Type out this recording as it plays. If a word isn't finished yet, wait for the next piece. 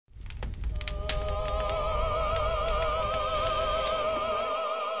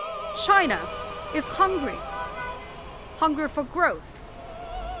China is hungry. Hungry for growth.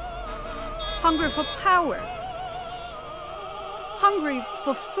 Hungry for power. Hungry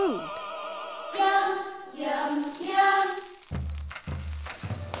for food. Yum, yum, yum.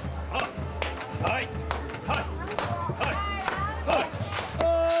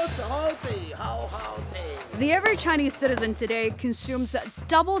 The average Chinese citizen today consumes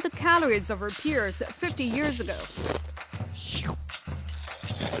double the calories of her peers 50 years ago.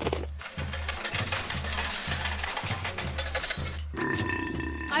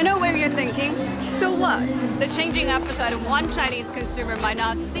 I know what you're thinking. So what? The changing appetite of one Chinese consumer might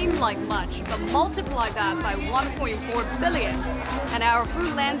not seem like much, but multiply that by 1.4 billion, and our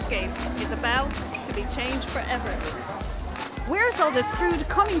food landscape is about to be changed forever. Where's all this food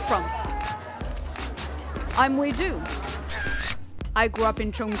coming from? I'm Wei Du. I grew up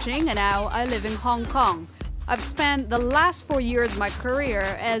in Chongqing and now I live in Hong Kong. I've spent the last 4 years of my career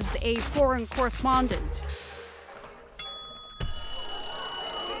as a foreign correspondent.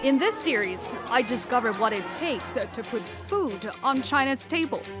 In this series, I discovered what it takes to put food on China's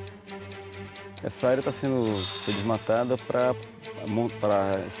table. Essa área foi desmatada para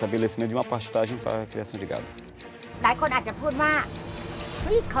estabelecimento de uma pastagem para a criação de gado. หลายคนอาจจะพูดว่าเ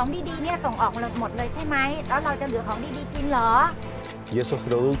ฮ้ยของดีๆเนี่ยส่งออกหมดเลยใช่ไหมแล้วเราจะเหลือของดีๆกินเหรอ Y eso es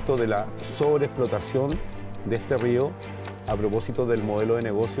producto de la sobreexplotación de este río a propósito del modelo de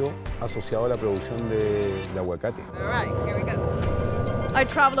negocio asociado a la producción de aguacate. All right, here we go. I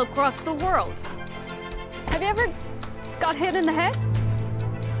travel across the world. Have you ever got hit in the head?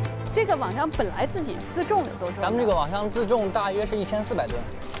 这个网箱本来自己自重有多重？咱们这个网箱自重大约是1400吨。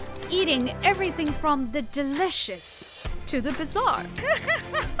Eating everything from the delicious to the bizarre.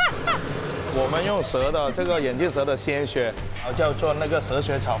 我们用蛇的这个眼镜蛇的鲜血，叫做那个蛇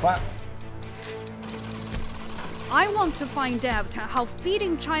血炒饭。 I want to find out how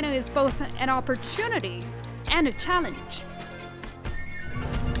feeding China is both an opportunity and a challenge.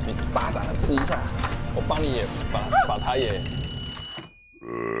 你大胆的吃一下，我帮你也把它也。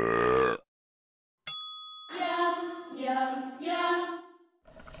 Yum, yum, yum.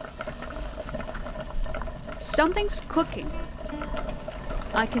 Something's cooking.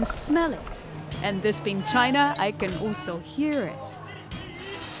 I can smell it. And this being China, I can also hear it.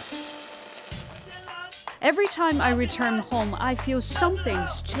 Every time I return home, I feel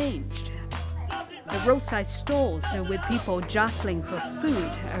something's changed. The roadside stalls with people jostling for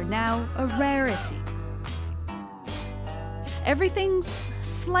food are now a rarity. Everything's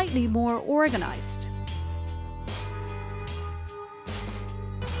slightly more organized.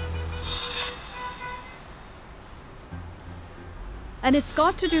 And it's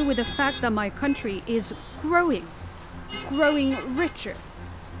got to do with the fact that my country is growing richer.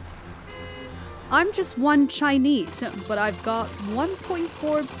 I'm just one Chinese, but I've got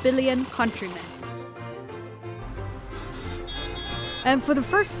 1.4 billion countrymen. And for the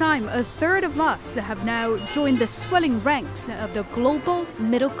first time, a third of us have now joined the swelling ranks of the global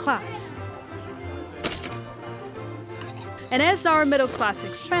middle class. And as our middle class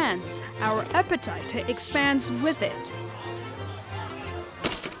expands, our appetite expands with it.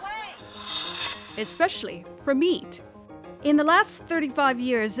 Especially for meat. In the last 35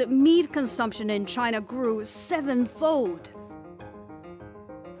 years, meat consumption in China grew 7-fold.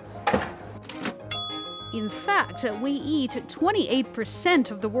 In fact, we eat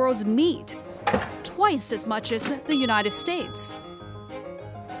 28% of the world's meat, twice as much as the United States.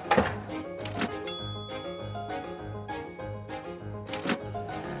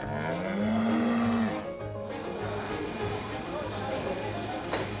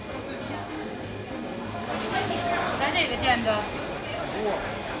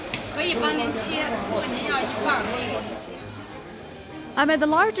 I'm at the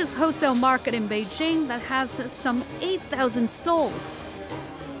largest wholesale market in Beijing that has some 8,000 stalls.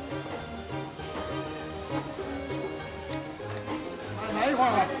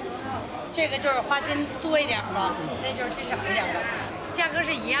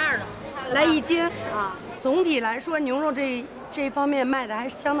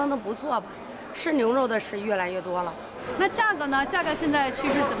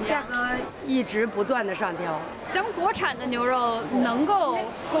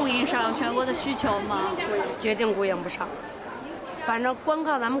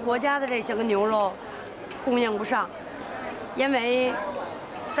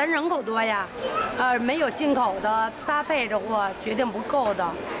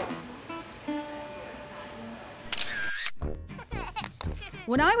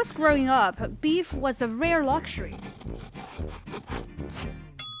 When I was growing up, beef was a rare luxury.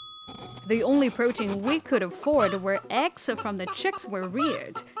 The only protein we could afford were eggs from the chicks we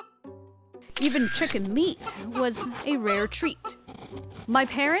reared. Even chicken meat was a rare treat. My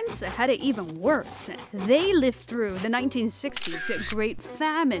parents had it even worse. They lived through the 1960s Great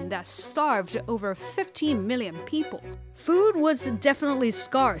Famine that starved over 15 million people. Food was definitely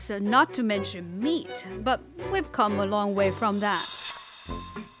scarce, not to mention meat, but we've come a long way from that.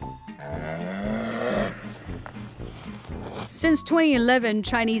 Since 2011,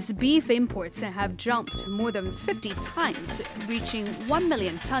 Chinese beef imports have jumped more than 50 times, reaching 1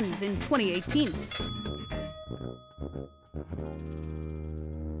 million tons in 2018.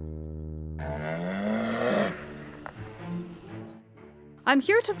 I'm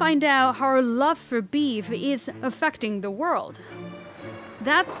here to find out how our love for beef is affecting the world.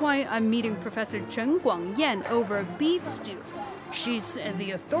 That's why I'm meeting Professor Chen Guangyan over beef stew. She's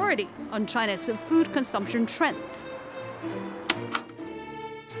the authority on China's food consumption trends.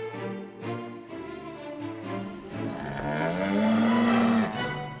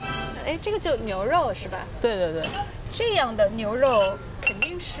 哎，这个就牛肉是吧？对对对，这样的牛肉肯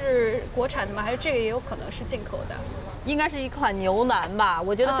定是国产的吗？还是这个也有可能是进口的？应该是一款牛腩吧。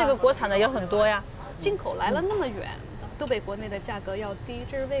我觉得这个国产的也很多呀。进口来了那么远，都比国内的价格要低，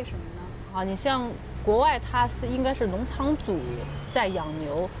这是为什么呢？啊，你像国外，它应该是农场主在养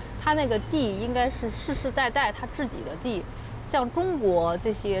牛，他那个地应该是世世代代他自己的地。像中国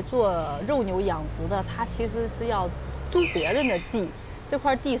这些做肉牛养殖的，他其实是要租别人的地。 这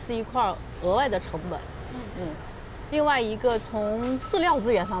块地是一块额外的成本，另外一个从饲料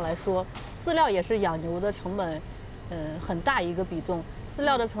资源上来说，饲料也是养牛的成本，很大一个比重。饲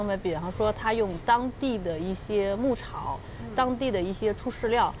料的成本，比方说它用当地的一些牧草，当地的一些畜饲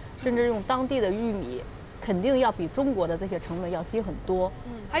料，甚至用当地的玉米，肯定要比中国的这些成本要低很多。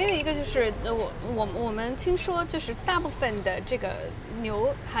还有一个就是，我们听说就是大部分的这个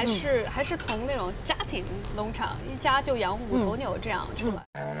牛还是从那种家庭农场一家就养5头牛这样出来。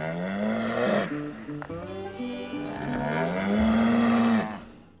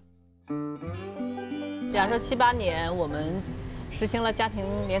比方说7、8年，我们实行了家庭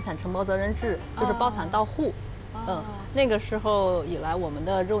联产承包责任制，就是包产到户。那个时候以来，我们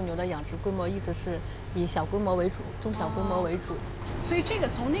的肉牛的养殖规模一直是以小规模为主，中小规模为主。所以这个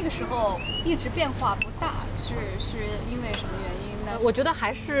从那个时候一直变化不大，是因为什么原因呢？我觉得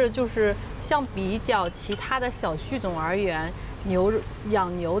还是就是相比较其他的小畜种而言，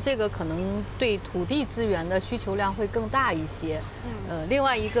养牛这个可能对土地资源的需求量会更大一些。另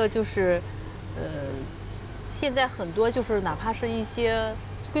外一个就是现在很多就是哪怕是一些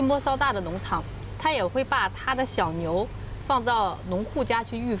规模稍大的农场。 他也会把他的小牛放到农户家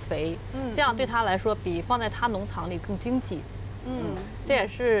去育肥，这样对他来说比放在他农场里更经济。这也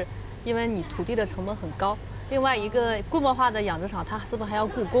是因为你土地的成本很高。另外一个规模化的养殖场，它是不是还要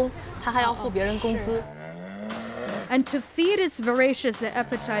雇工？它还要付别人工资。And to feed its voracious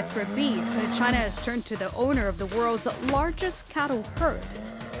appetite for beef, China has turned to the owner of the world's largest cattle herd.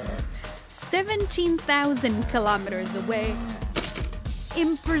 17,000 kilometers away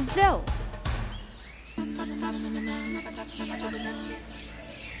in Brazil.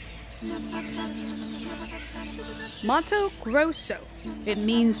 Mato Grosso. It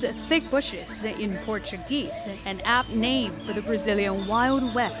means thick bushes in Portuguese, an apt name for the Brazilian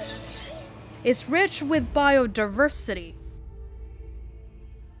Wild West. It's rich with biodiversity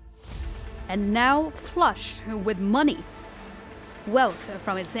and now flushed with money. Wealth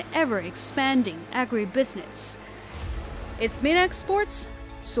from its ever-expanding agribusiness. Its main exports,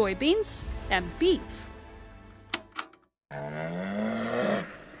 soybeans and beef.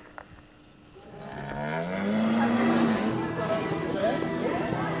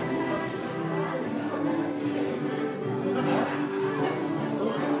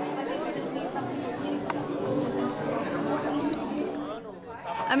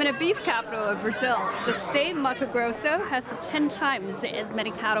 I'm in a beef capital of Brazil. The state Mato Grosso has 10 times as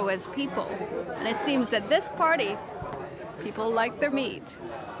many cattle as people. And it seems at this party, people like their meat.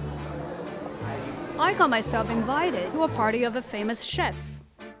 I got myself invited to a party of a famous chef.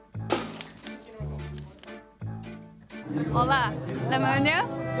 Hola, Lemonia?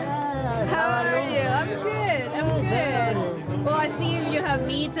 How are you? I'm good. I'm good. Well, I see you have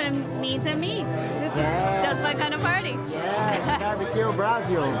meat and meat. This is just my kind of party. Yes, barbecue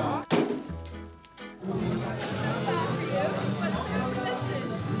Brazil.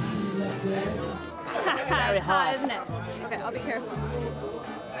 Very hot, isn't it? Okay, I'll be careful.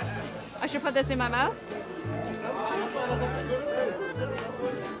 I should put this in my mouth?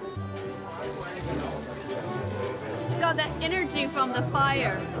 Got that energy from the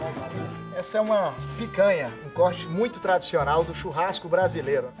fire. Essa é uma picanha, um corte muito tradicional do churrasco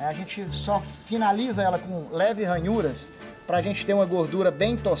brasileiro. A gente só finaliza ela com leves ranhuras pra gente ter uma gordura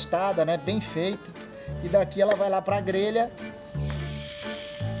bem tostada, né, bem feita. E daqui ela vai lá pra grelha.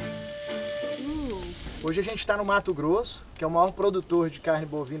 Hoje a gente está no Mato Grosso, que é o maior produtor de carne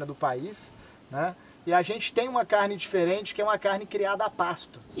bovina do país, né? E a gente tem uma carne diferente, que é uma carne criada a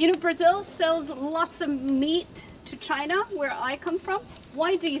pasto. You know, Brazil sells lots of meat to China, where I come from.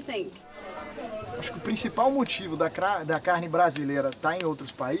 Why do you think? Acho que o principal motivo da carne brasileira estar em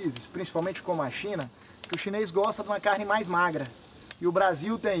outros países, principalmente como a China, é que o chinês gosta de uma carne mais magra. E o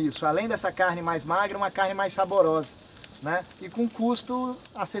Brasil tem isso, além dessa carne mais magra, uma carne mais saborosa, né? E com custo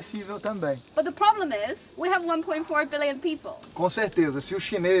acessível também. But the problem is, we have 1.4 billion people. Com certeza, se os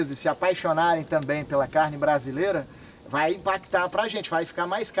chineses se apaixonarem também pela carne brasileira, vai impactar pra gente, vai ficar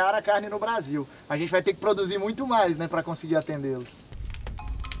mais cara a carne no Brasil. A gente vai ter que produzir muito mais, né, para conseguir atendê-los.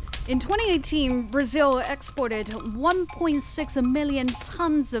 In 2018, Brazil exported 1.6 million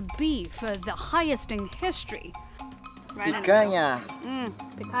tons of beef, the highest in history. Picanha.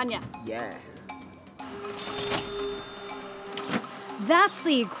 Picanha. Yeah. That's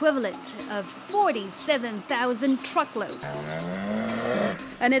the equivalent of 47,000 truckloads.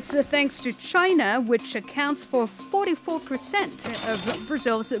 And it's thanks to China, which accounts for 44% of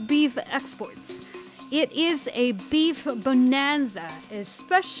Brazil's beef exports. It is a beef bonanza,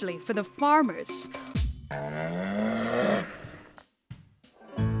 especially for the farmers.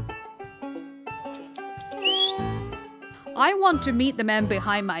 I want to meet the man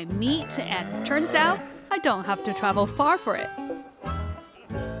behind my meat, and turns out I don't have to travel far for it.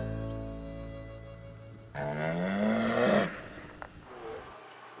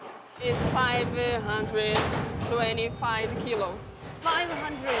 It's 525 kilos.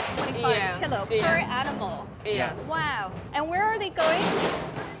 525 kilo per animal. Yes. Wow. And where are they going?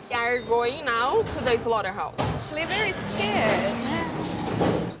 They are going now to the slaughterhouse. Actually, very scared.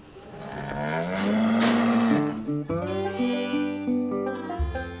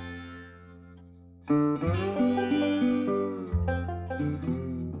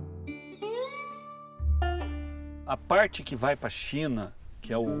 A parte que vai para a China,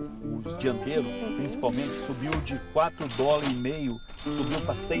 que é os dianteiros, principalmente, subiu de $4,5, subiu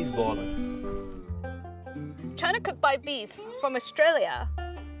para $6. China could buy beef from Australia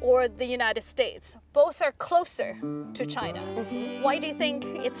or the United States. Both are closer to China. Why do you think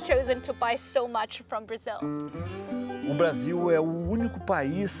it's chosen to buy so much from Brazil? O Brasil é o único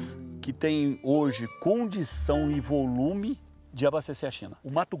país que tem hoje condição e volume de abastecer a China.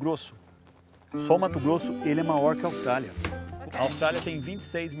 O Mato Grosso, só o Mato Grosso, ele é maior que a Austrália. Okay. A Austrália tem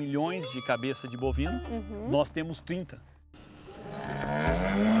 26 milhões de cabeça de bovino, nós temos 30.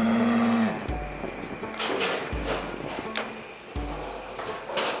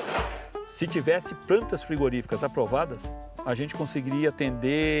 Se tivesse plantas frigoríficas aprovadas, a gente conseguiria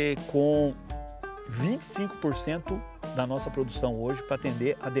atender com 25% da nossa produção hoje para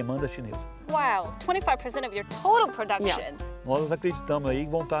atender a demanda chinesa. Wow, 25% of your total production. Yes. Nós acreditamos aí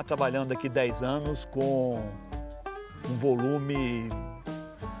que vão estar trabalhando daqui 10 anos com um volume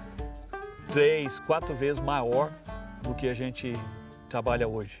 3, 4 vezes maior do que a gente trabalha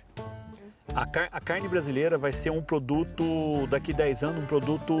hoje. A carne brasileira vai ser um produto, daqui 10 anos, um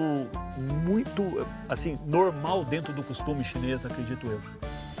produto muito, assim, normal dentro do costume chinês, acredito eu.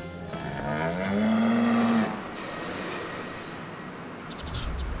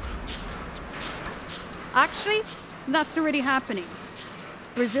 Actually, that's already happening.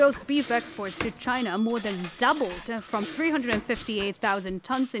 Brazil's beef exports to China more than doubled from 358,000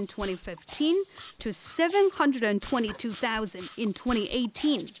 tons in 2015 to 722,000 in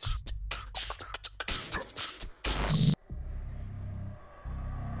 2018.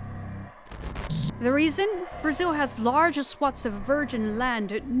 The reason? Brazil has large swaths of virgin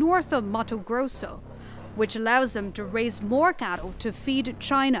land north of Mato Grosso, which allows them to raise more cattle to feed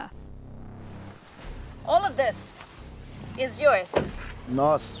China. All of this is yours.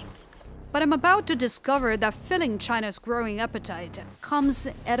 Nossa. But I'm about to discover that filling China's growing appetite comes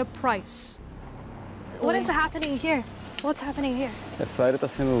at a price. What is happening here? What's happening here? Essa área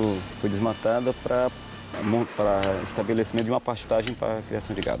foi desmatada para estabelecimento de uma pastagem para a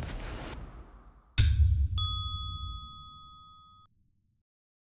criação de gado.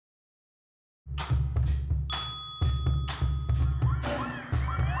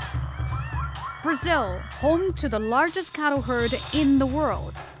 Brazil, home to the largest cattle herd in the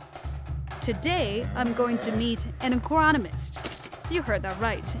world. Today, I'm going to meet an agronomist. You heard that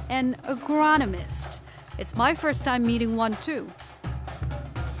right, an agronomist. It's my first time meeting one too.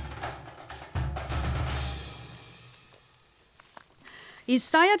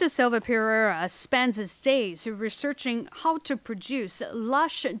 Isaiah de Silva Pereira spends his days researching how to produce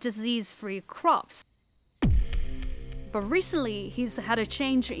lush, disease-free crops. but recently he's had a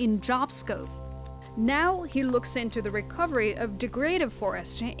change in job scope. Now he looks into the recovery of degraded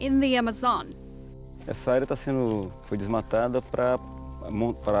forest in the Amazon. Essa área foi desmatada para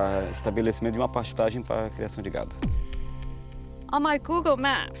estabelecimento de uma pastagem para a criação de gado. On my Google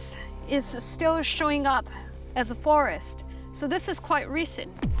Maps, it's still showing up as a forest, so this is quite recent.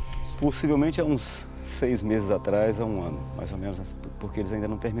 Possivelmente há uns 6 meses atrás, há um ano, mais ou menos, porque eles ainda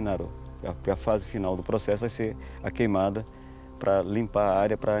não terminaram. A fase final do processo vai ser a queimada para limpar a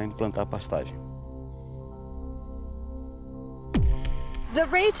área para implantar a pastagem. The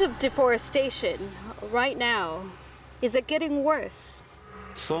rate of deforestation right now, is it getting worse?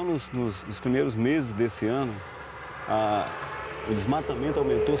 Só nos primeiros meses desse ano, o desmatamento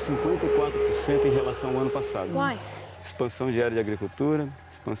aumentou 54% em relação ao ano passado. Why? Expansão de área de agricultura,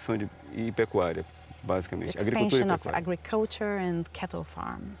 expansão e pecuária, basicamente. Expansion of agriculture and cattle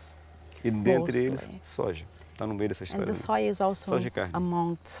farms. E dentre eles, soja. Está no meio dessa história. And the soy is also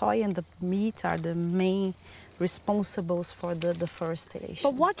among soy and the meat are the main responsibles for the deforestation.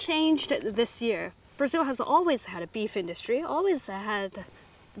 But what changed this year? Brazil has always had a beef industry, always had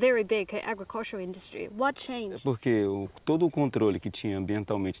very big agricultural industry. What changed? Porque todo o controle que tinha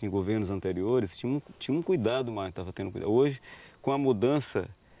ambientalmente em governos anteriores tinha um cuidado mais, estava tendo cuidado. Hoje, com a mudança,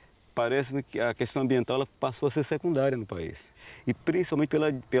 parece-me que a questão ambiental ela passou a ser secundária no país. E principalmente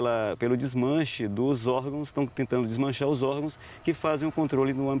pelo desmanche dos órgãos, estão tentando desmanchar os órgãos que fazem o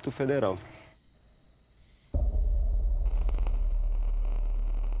controle no âmbito federal.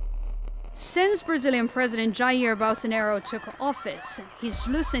 Since Brazilian President Jair Bolsonaro took office, he's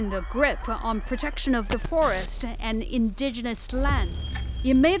loosened the grip on protection of the forest and indigenous land.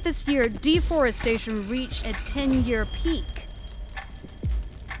 In May this year, deforestation reached a 10-year peak.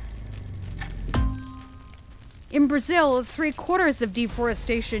 In Brazil, 3/4 of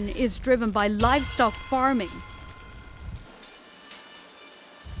deforestation is driven by livestock farming.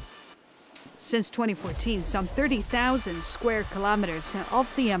 Since 2014, some 30,000 square kilometers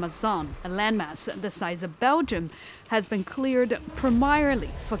of the Amazon, a landmass the size of Belgium, has been cleared primarily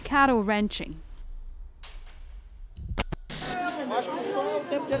for cattle ranching.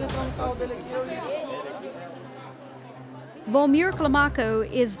 Volmir Klamaco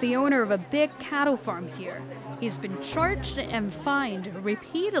is the owner of a big cattle farm here. He's been charged and fined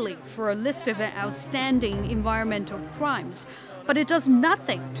repeatedly for a list of outstanding environmental crimes, but it does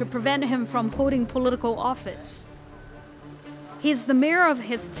nothing to prevent him from holding political office. He's the mayor of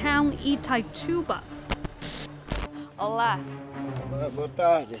his town, Itaituba. Olá. Boa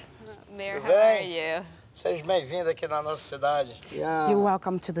tarde. Mayor, how are you? Seja bem-vindo aqui na nossa cidade. You're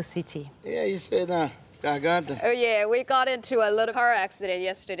welcome to the city. E é isso aí na garganta. Oh yeah, we got into a little car accident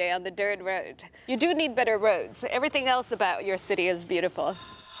yesterday on the dirt road. You do need better roads. Everything else about your city is beautiful.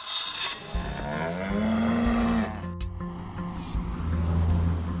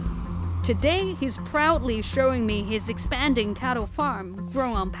 Today, he's proudly showing me his expanding cattle farm,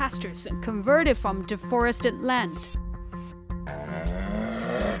 grown on pastures converted from deforested land.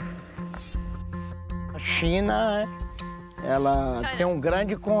 A China, ela tem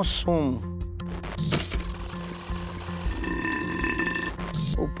grande consumo.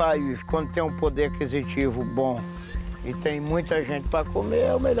 O país, quando tem poder aquisitivo bom e tem muita gente para comer,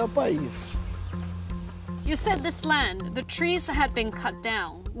 é o melhor país. You said this land, the trees had been cut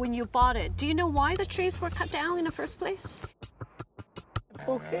down when you bought it. Do you know why the trees were cut down in the first place?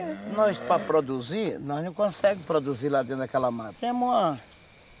 Porque nós, para produzir, nós não conseguimos produzir lá dentro daquela mata. Temos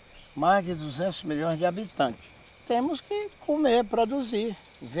mais de 200 milhões de habitantes. Temos que comer, produzir,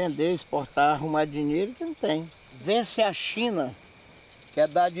 vender, exportar, arrumar dinheiro que não tem. Vê se a China quer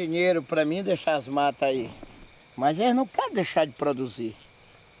dar dinheiro para mim e deixar as matas aí. Mas eles não querem deixar de produzir.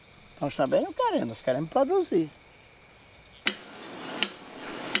 Nós também não queremos, nós queremos produzir.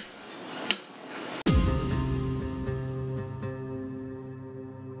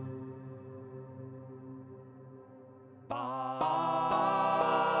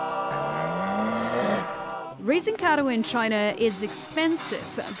 Raising cattle in China is expensive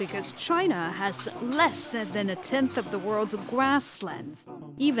because China has less than 1/10 of the world's grasslands.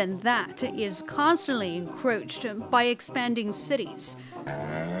 Even that is constantly encroached by expanding cities.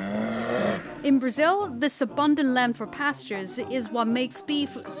 In Brazil, this abundant land for pastures is what makes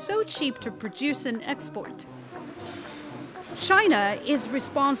beef so cheap to produce and export. China is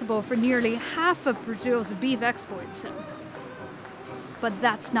responsible for nearly half of Brazil's beef exports. But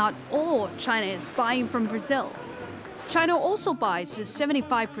that's not all China is buying from Brazil. China also buys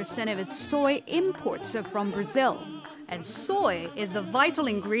 75% of its soy imports from Brazil. And soy is a vital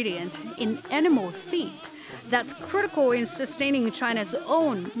ingredient in animal feed that's critical in sustaining China's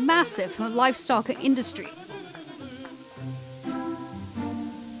own massive livestock industry.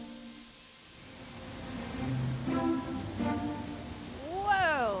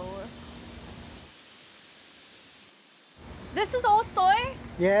 soy?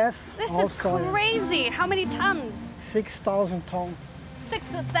 Yes. This all is soy. crazy. How many tons? 6,000 tons.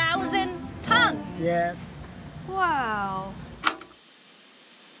 6,000 tons? Yes. Wow.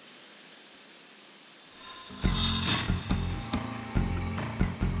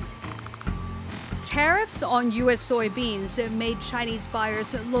 Tariffs on U.S. soybeans made Chinese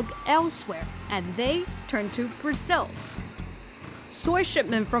buyers look elsewhere, and they turned to Brazil. Soy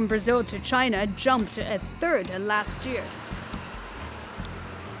shipment from Brazil to China jumped a third last year.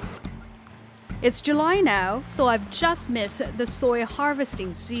 It's July now, so I've just missed the soy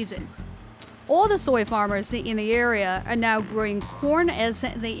harvesting season. All the soy farmers in the area are now growing corn as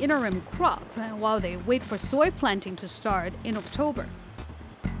the interim crop while they wait for soy planting to start in October.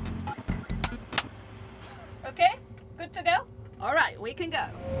 Okay, good to go? All right, we can go.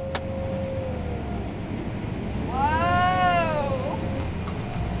 Whoa!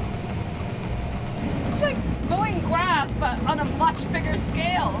 It's like mowing grass, but on a much bigger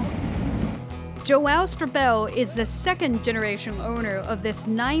scale. Joel Strabel is the second-generation owner of this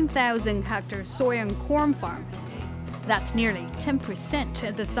 9,000-hectare soy and corn farm. That's nearly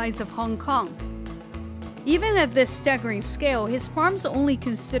 10% the size of Hong Kong. Even at this staggering scale, his farm's only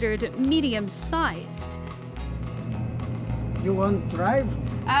considered medium-sized. You want to drive?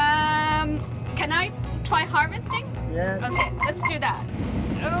 Can I try harvesting? Yes. Okay, let's do that.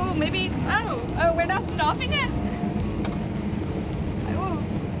 Oh, maybe, oh, we're not stopping it? Oh,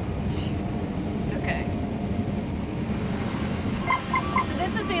 Jesus. Okay. So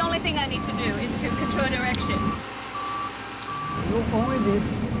this is the only thing I need to do, is to control direction. Only this.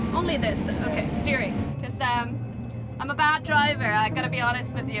 Only this, okay, steering. Because I'm a bad driver, I gotta be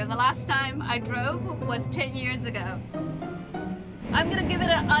honest with you. The last time I drove was 10 years ago. I'm gonna give it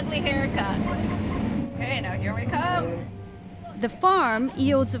an ugly haircut. Okay, now here we come. The farm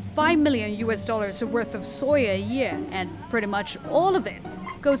yields $5 million worth of soy a year, and pretty much all of it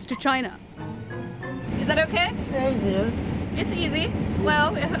goes to China. Is that okay? Yes, yes. It's easy.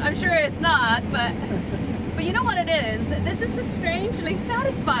 Well, I'm sure it's not, but you know what it is? This is so strangely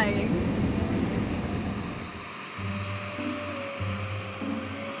satisfying.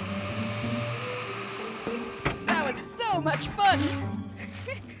 That was so much fun.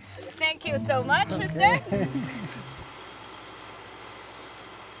 Thank you so much, sir.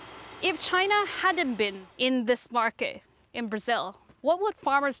 If China hadn't been in this market in Brazil, what would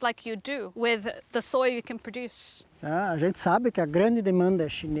farmers like you do with the soy you can produce? A gente sabe que a grande demanda é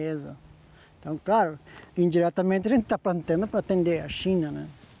chinesa. Então, claro, indiretamente a gente está plantando para atender a China, né?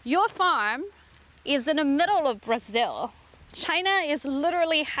 Your farm is in the middle of Brazil. China is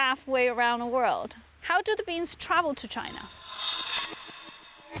literally halfway around the world. How do the beans travel to China?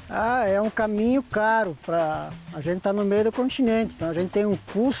 É um caminho caro para a gente estar no meio do continente. Então a gente tem um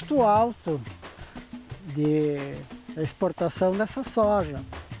custo alto de exportação dessa soja.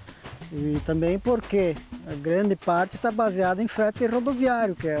 E também porque a grande parte está baseada em frete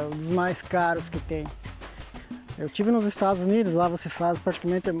rodoviário, que é um dos mais caros que tem. Eu estive nos Estados Unidos, lá você faz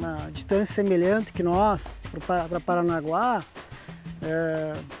praticamente uma distância semelhante que nós, para Paranaguá.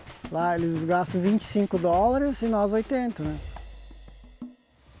 Lá eles gastam $25 e nós 80, né?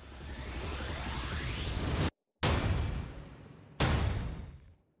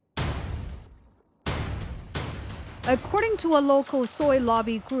 According to a local soy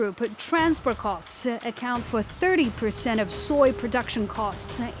lobby group, transport costs account for 30% of soy production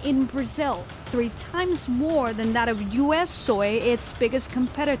costs in Brazil, 3 times more than that of U.S. soy, its biggest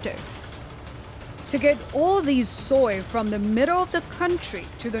competitor. To get all these soy from the middle of the country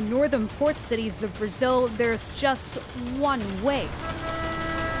to the northern port cities of Brazil, there's just one way.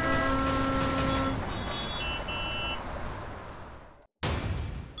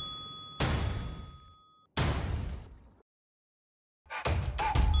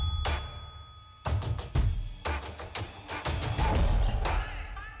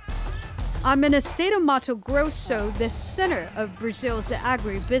 I'm in the state of Mato Grosso, the center of Brazil's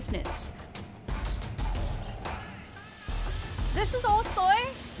agribusiness. This is all soy?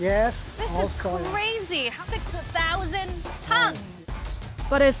 Yes, this all is soy. Crazy. 6,000 tons.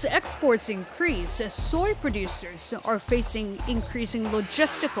 But as exports increase, soy producers are facing increasing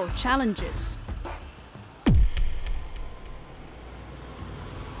logistical challenges.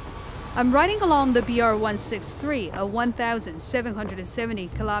 I'm riding along the BR-163, a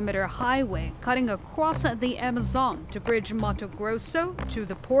 1,770-kilometer highway cutting across the Amazon to bridge Mato Grosso to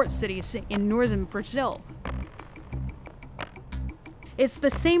the port cities in northern Brazil. It's the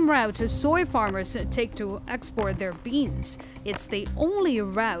same route soy farmers take to export their beans. It's the only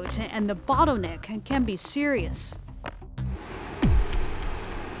route, and the bottleneck can be serious.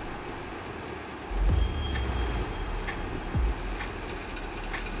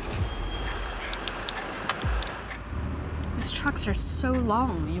 These trucks are so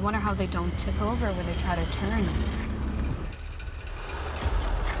long. You wonder how they don't tip over when they try to turn.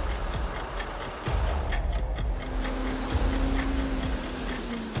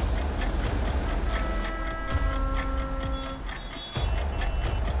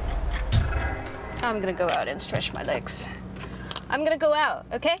 I'm gonna go out and stretch my legs. I'm gonna go out,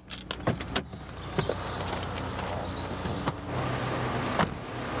 okay?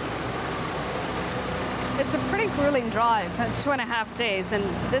 It's a pretty grueling drive, 2.5 days, and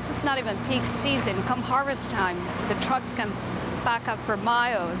this is not even peak season. Come harvest time, the trucks can back up for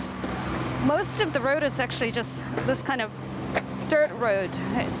miles. Most of the road is actually just this kind of dirt road.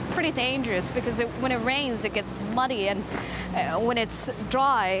 It's pretty dangerous because when it rains, it gets muddy, and when it's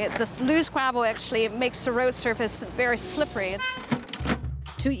dry, this loose gravel actually makes the road surface very slippery.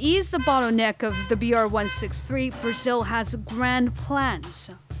 To ease the bottleneck of the BR-163, Brazil has grand plans.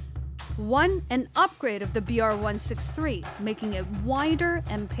 1, an upgrade of the BR-163, making it wider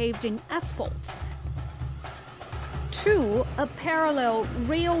and paved in asphalt. 2, a parallel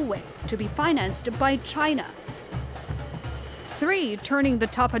railway to be financed by China. 3, turning the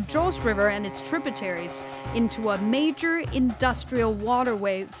Tapajós River and its tributaries into a major industrial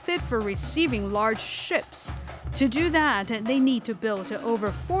waterway fit for receiving large ships. To do that, they need to build over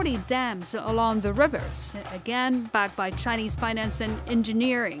 40 dams along the rivers, again backed by Chinese finance and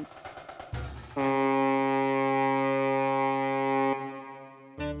engineering.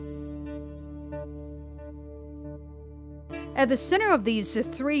 At the center of these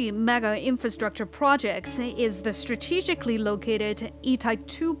 3 mega infrastructure projects is the strategically located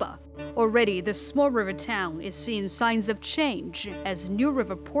Itaituba. Already, the small river town is seeing signs of change as new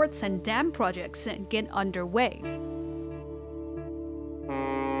river ports and dam projects get underway.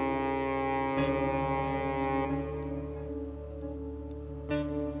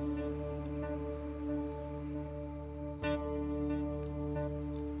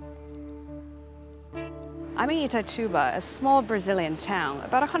 I'm in Itaituba, a small Brazilian town,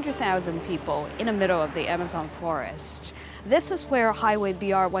 about 100,000 people in the middle of the Amazon forest. This is where Highway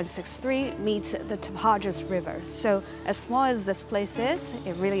BR-163 meets the Tapajós River. So as small as this place is,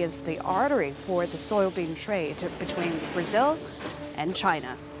 it really is the artery for the soybean trade between Brazil and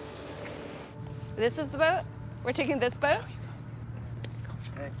China. This is the boat? We're taking this boat?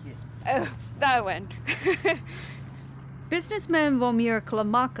 Oh, that one. Businessman Vomir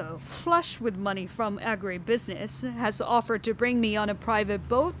Klamaco, flush with money from agribusiness, has offered to bring me on a private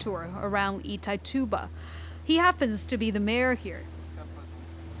boat tour around Itaituba. He happens to be the mayor here.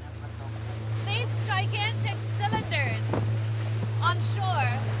 These gigantic cylinders on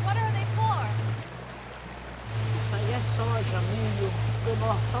shore, what are they for? Isso aí é soja, milho, do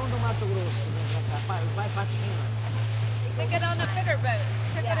nortão do Mato Grosso. Vai pra China. They get on a bigger boat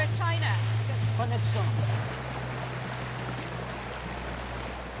to go to China. Conexão.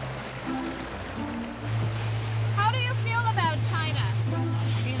 How do you feel about China?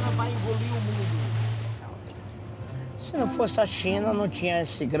 China vai engolir o mundo. Se não fosse a China, não tinha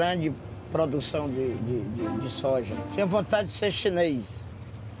essa grande produção de soja. Tinha vontade de ser chinês.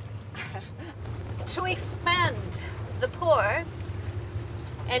 To expand the port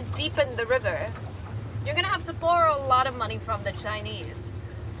and deepen the river, you're going to have to borrow a lot of money from the Chinese.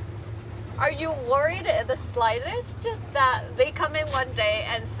 Are you worried at the slightest that they come in one day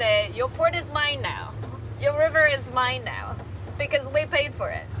and say, your port is mine now, your river is mine now, because we paid for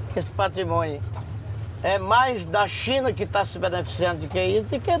it? Esse patrimônio é mais da China que está se beneficiando do que isso,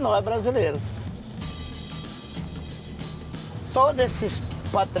 do que nós brasileiros. Todo esse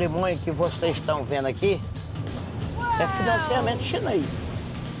patrimônio que vocês estão vendo aqui é financiamento chinês.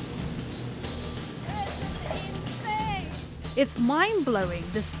 It's mind-blowing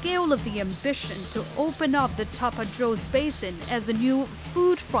the scale of the ambition to open up the Tapajós Basin as a new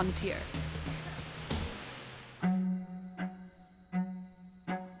food frontier.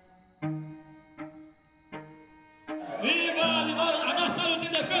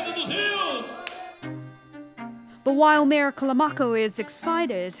 But while Mayor Klamaco is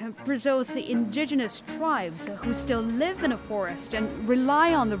excited, Brazil's indigenous tribes who still live in a forest and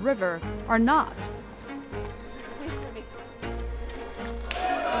rely on the river are not.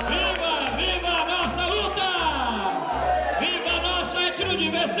 Viva, viva a nossa luta! Viva a nossa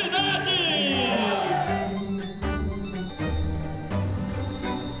etnodiversidade!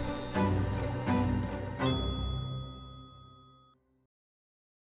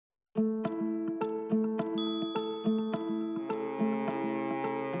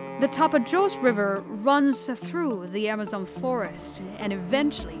 The Tapajós River runs through the Amazon forest and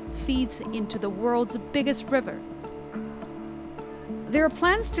eventually feeds into the world's biggest river. There are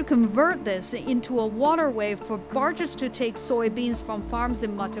plans to convert this into a waterway for barges to take soybeans from farms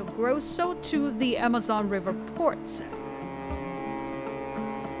in Mato Grosso to the Amazon River ports.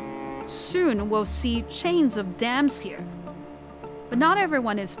 Soon we'll see chains of dams here. But not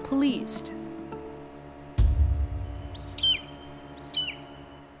everyone is pleased.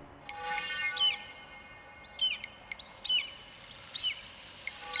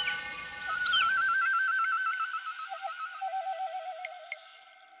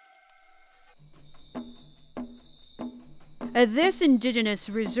 At this indigenous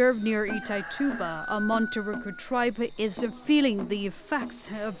reserve near Itaituba, a Monteruco tribe is feeling the effects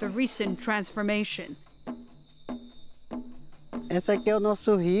of the recent transformation. Esse aqui é o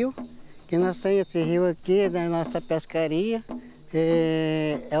nosso rio, que nós temos esse rio aqui da nossa pescaria.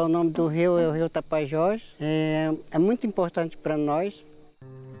 É o nome do rio, é o rio Tapajós. É muito importante para nós.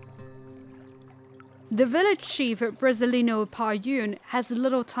 The village chief, Brasilino Payun, has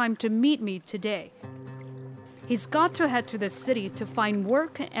little time to meet me today. He's got to head to the city to find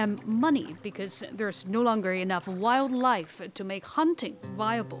work and money because there's no longer enough wildlife to make hunting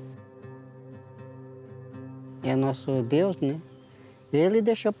viable. É nosso Deus, né? Ele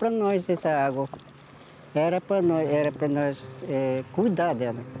deixou para nós essa água. Era para nós cuidar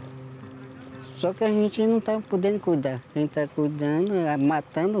dela. Só que a gente não está podendo cuidar. A gente está cuidando,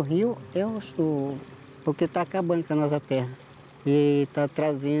 matando o rio, porque está acabando com a nossa terra. E está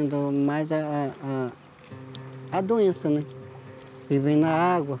trazendo mais a doença, né? E vem na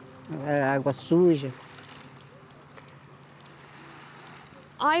água, a água suja.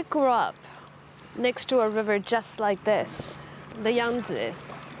 I grew up next to a river just like this, the Yangtze.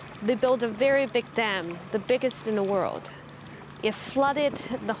 They built a very big dam, the biggest in the world. It flooded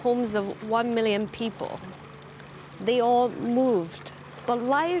the homes of 1 million people. They all moved, but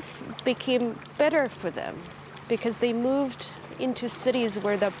life became better for them because they moved into cities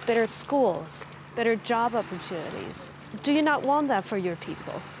where there are better schools, better job opportunities. Do you not want that for your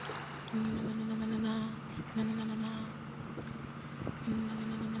people?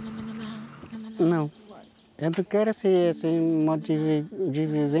 Não. Eu não quero esse modo de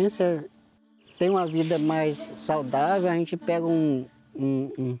vivência. Tem uma vida mais saudável, a gente pega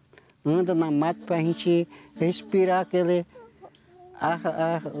anda na mata para a gente respirar aquele ar,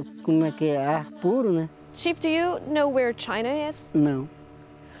 como é que é? Ar puro, né? Chief, do you know where China is? Não.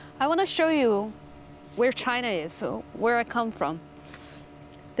 I want to show you where China is, so where I come from.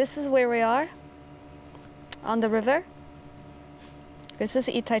 This is where we are, on the river. This is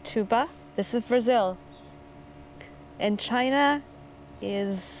Itaituba. This is Brazil. And China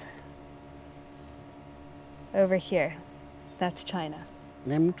is over here. That's China.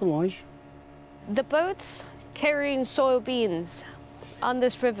 É muito longe. The boats carrying soybeans on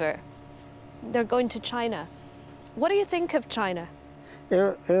this river, they're going to China. What do you think of China?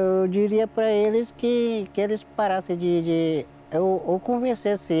 Eu diria para eles que eles parassem ou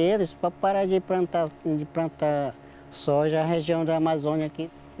convencesse eles para parar de plantar soja na região da Amazônia aqui.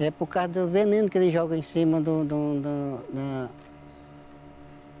 É por causa do veneno que eles jogam em cima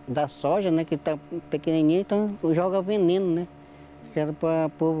da soja, né? Que está pequenininha, então joga veneno, né? Que era para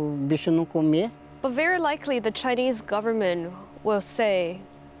o bicho não comer. But very likely the Chinese government will say,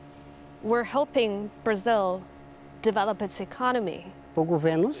 we're helping Brazil develop its economy. Para o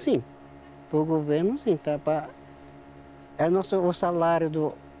governo, sim. Para o governo, sim. Tá? O salário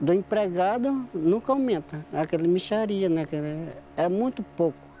do empregado nunca aumenta. Aquela mixaria, né? É muito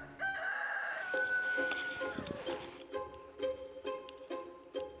pouco.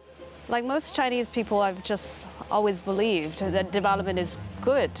 Like most Chinese people, I've just always believed that development is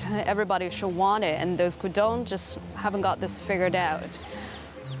good. Everybody should want it, and those who don't just haven't got this figured out.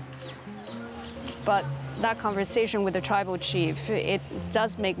 But that conversation with the tribal chief, it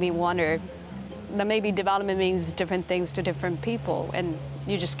does make me wonder that maybe development means different things to different people, and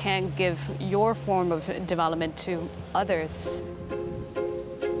you just can't give your form of development to others.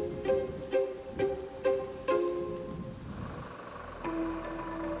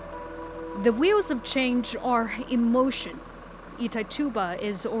 The wheels of change are in motion. Itaituba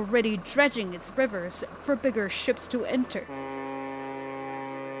is already dredging its rivers for bigger ships to enter.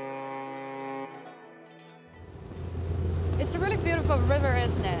 It's a really beautiful river,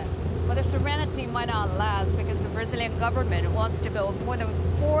 isn't it? But the serenity might not last because the Brazilian government wants to build more than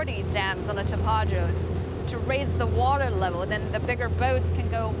 40 dams on the Tapajós to raise the water level. Then the bigger boats can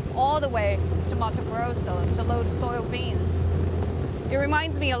go all the way to Mato Grosso to load soybeans. It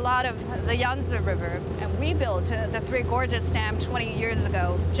reminds me a lot of the Yangtze River, and we built the Three Gorges Dam 20 years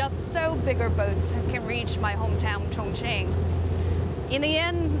ago, just so bigger boats can reach my hometown, Chongqing. In the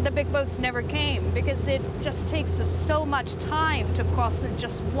end, the big boats never came because it just takes so much time to cross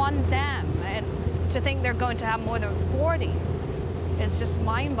just one dam, and to think they're going to have more than 40 is just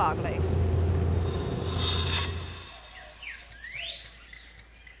mind-boggling.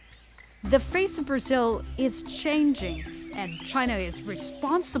 The face of Brazil is changing, and China is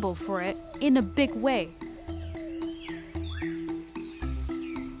responsible for it in a big way.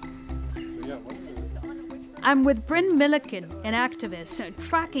 I'm with Bryn Milliken, an activist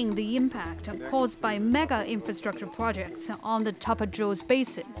tracking the impact caused by mega infrastructure projects on the Tapajós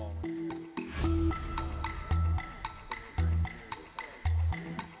Basin.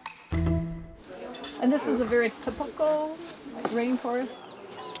 And this is a very typical rainforest?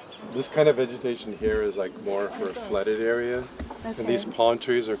 This kind of vegetation here is like more for a flooded area. Okay. And these palm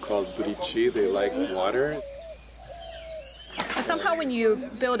trees are called burichi. They like water. Somehow when you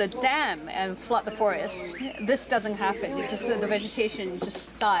build a dam and flood the forest, this doesn't happen. It just, the vegetation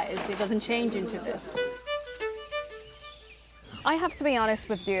just dies. It doesn't change into this. I have to be honest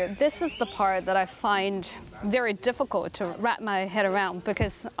with you, this is the part that I find very difficult to wrap my head around,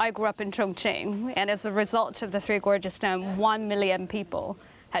 because I grew up in Chongqing, and as a result of the Three Gorges Dam, 1 million people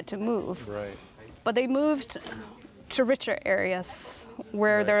had to move. Right. But they moved to richer areas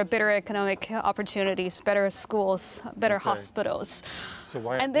where there are better economic opportunities, better schools, better hospitals. So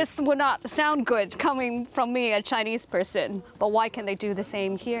why? And this would not sound good coming from me, a Chinese person, but why can they do the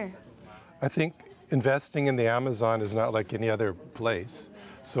same here? I think investing in the Amazon is not like any other place.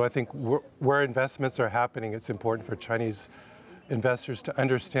 So I think where investments are happening, it's important for Chinese investors to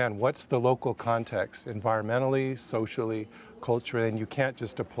understand what's the local context, environmentally, socially, culturally, and you can't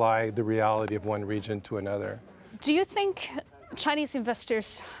just apply the reality of one region to another. Do you think Chinese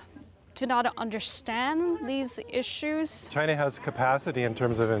investors do not understand these issues? China has capacity in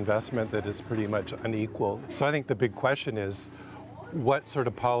terms of investment that is pretty much unequal. So I think the big question is, what sort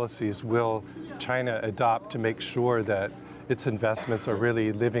of policies will China adopt to make sure that its investments are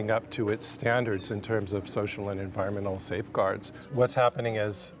really living up to its standards in terms of social and environmental safeguards? What's happening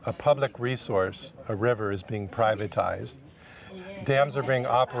is a public resource, a river, is being privatized. Dams are being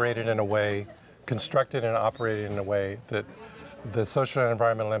operated in a way, constructed and operated in a way that the social and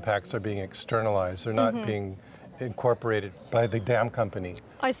environmental impacts are being externalized. They're not being incorporated by the dam company.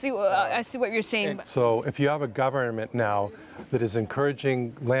 I see what you're saying. So if you have a government now that is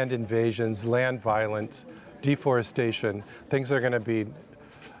encouraging land invasions, land violence, deforestation, things are going to be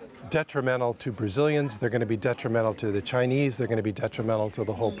detrimental to Brazilians, they're going to be detrimental to the Chinese, they're going to be detrimental to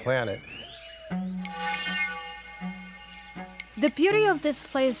the whole planet. The beauty of this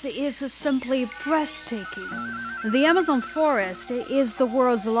place is simply breathtaking. The Amazon forest is the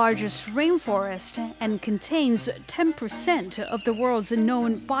world's largest rainforest and contains 10% of the world's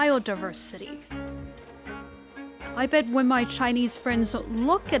known biodiversity. I bet when my Chinese friends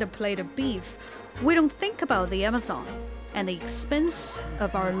look at a plate of beef, we don't think about the Amazon and the expense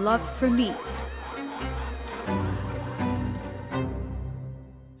of our love for meat.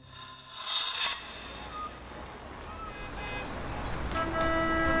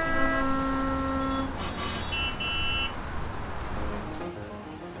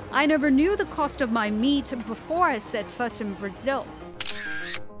 I never knew the cost of my meat before I set foot in Brazil.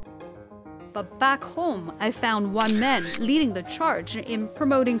 But back home, I found one man leading the charge in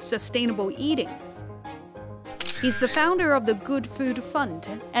promoting sustainable eating. He's the founder of the Good Food Fund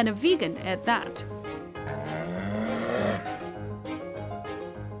and a vegan at that.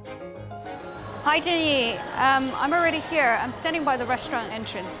 Hi, Jenny. I'm already here. I'm standing by the restaurant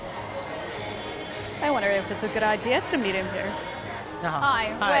entrance. I wonder if it's a good idea to meet him here.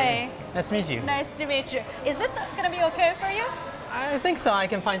 Hi, Wei. Nice to meet you. Nice to meet you. Is this going to be okay for you? I think so. I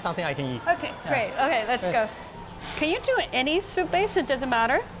can find something I can eat. Okay, great. Okay, let's go. Can you do any soup base? It doesn't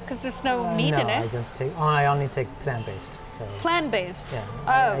matter because there's no meat in it. I only take plant-based. So. Plant-based? Yeah.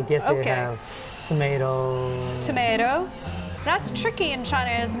 Oh, I guess they have tomato. Tomato? That's tricky in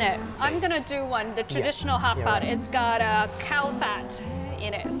China, isn't it? I'm gonna do one, the traditional hot pot. It's got cow fat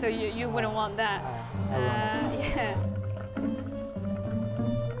in it, so you wouldn't want that. Yeah.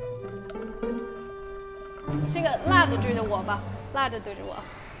 这个辣的对着我吧，辣的对着我。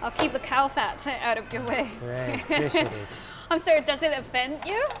I'll keep the cow fat out of your way. Right, appreciate it. I'm sorry, does it offend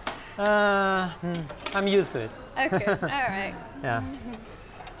you? I'm used to it. Okay, all right. Yeah.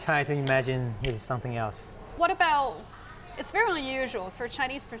 Try to imagine it's something else. What about, it's very unusual for a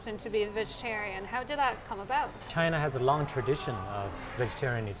Chinese person to be a vegetarian. How did that come about? China has a long tradition of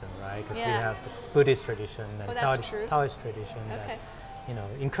vegetarianism, right? Because we Yeah. have the Buddhist tradition and that's true. Taoist tradition that,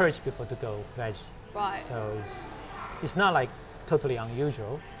 encourage people to go veg. Right. So it's not like totally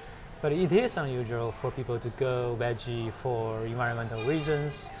unusual. But it is unusual for people to go veggie for environmental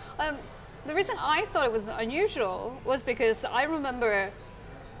reasons. The reason I thought it was unusual was because I remember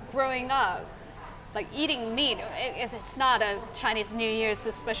growing up, like eating meat. It's not a Chinese New Year's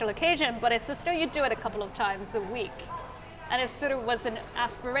special occasion, but it's still you do it a couple of times a week. And it sort of was an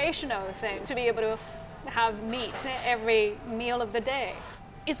aspirational thing to be able to have meat every meal of the day.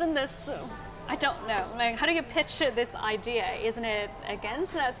 Isn't this, I don't know, like how do you picture this idea? Isn't it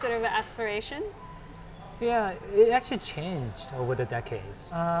against that sort of aspiration? Yeah, it actually changed over the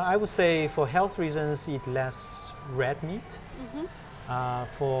decades. I would say for health reasons, eat less red meat.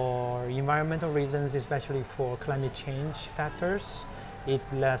 For environmental reasons, especially for climate change factors, eat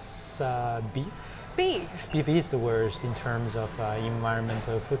less beef. Beef? Beef is the worst in terms of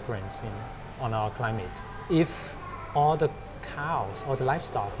environmental footprints on our climate. If all the cows or the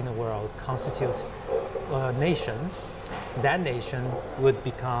livestock in the world constitute a nation, that nation would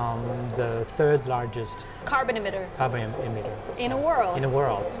become the third largest carbon emitter in the world. In the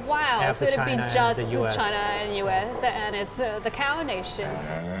world. Wow, after so it'd be China just and the US. China and US, and it's the cow nation.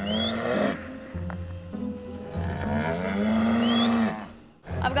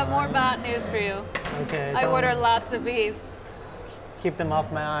 I've got more bad news for you. Okay. I ordered lots of beef. Keep them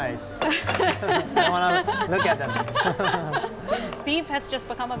off my eyes. I don't want to look at them. Beef has just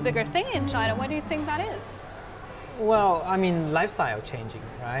become a bigger thing in China. Why do you think that is? Well, I mean, lifestyle changing,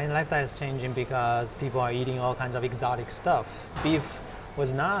 right? Lifestyle is changing because people are eating all kinds of exotic stuff. Beef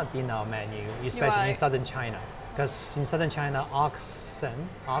was not in our menu, especially in southern China. Because in southern China,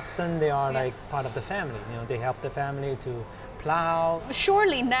 oxen, they are like part of the family. You know, they help the family to plow.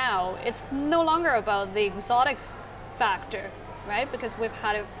 Surely now it's no longer about the exotic factor, right? Because we've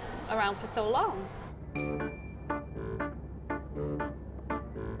had it around for so long.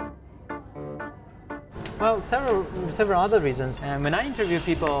 Well, several other reasons. And when I interview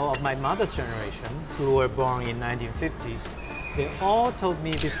people of my mother's generation who were born in 1950s, they all told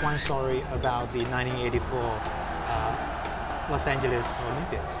me this one story about the 1984 Los Angeles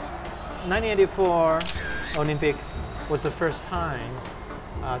Olympics. 1984 Olympics was the first time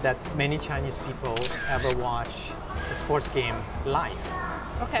that many Chinese people ever watch a sports game live.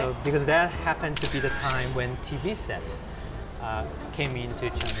 Okay. So, because that happened to be the time when TV set came into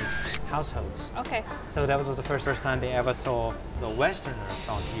Chinese households. Okay. So that was the first time they ever saw the Westerners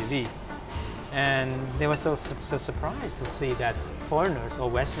on TV. And they were so surprised to see that foreigners or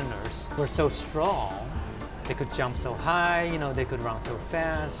Westerners were so strong. They could jump so high, you know, they could run so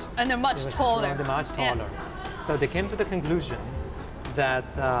fast. And they're much taller. They're much taller. Yeah. So they came to the conclusion that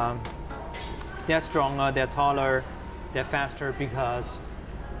they're stronger, they're taller, they're faster because,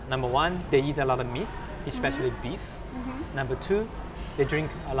 number one, they eat a lot of meat, especially beef. Number two, they drink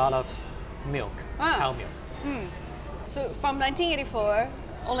a lot of milk, cow milk. So from 1984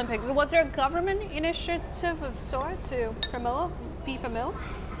 Olympics, was there a government initiative of sort to promote beef and milk?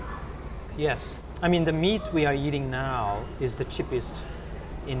 Yes. I mean, the meat we are eating now is the cheapest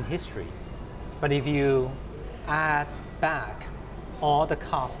in history. But if you add back all the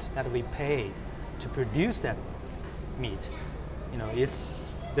cost that we paid to produce that meat, you know, it's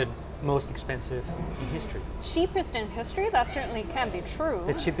the most expensive in history. Cheapest in history? That certainly can be true.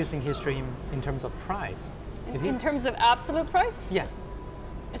 The cheapest in history in terms of price. In terms of absolute price? Yeah.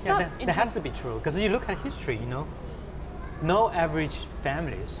 It's yeah, not. that has to be true because you look at history, you know, no average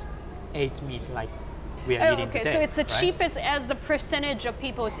families ate meat like we are eating today. So it's the right? cheapest as the percentage of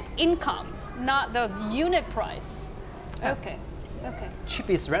people's income, not the unit price. Yeah. Okay. Okay. Cheap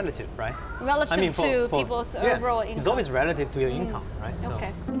is relative, right? Relative to people's overall income. It's always relative to your income, right? So.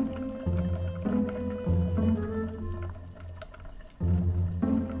 Okay.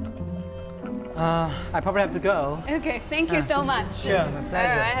 I probably have to go. Okay, thank you so much. Sure, my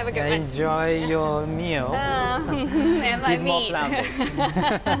pleasure. All right, have a good one. Enjoy your meal. And my Eat more meat. plant-based.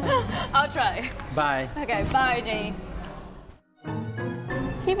 I'll try. Bye. Okay, bye, Jenny.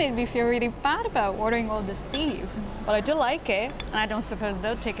 He made me feel really bad about ordering all this beef, but I do like it, and I don't suppose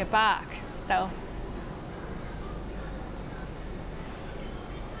they'll take it back, so.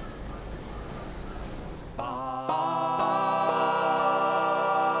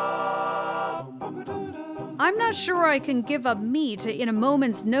 I'm not sure I can give up meat in a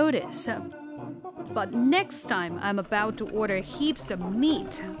moment's notice. But next time I'm about to order heaps of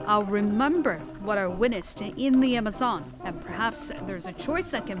meat, I'll remember what I witnessed in the Amazon, and perhaps there's a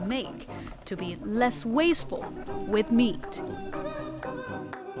choice I can make to be less wasteful with meat.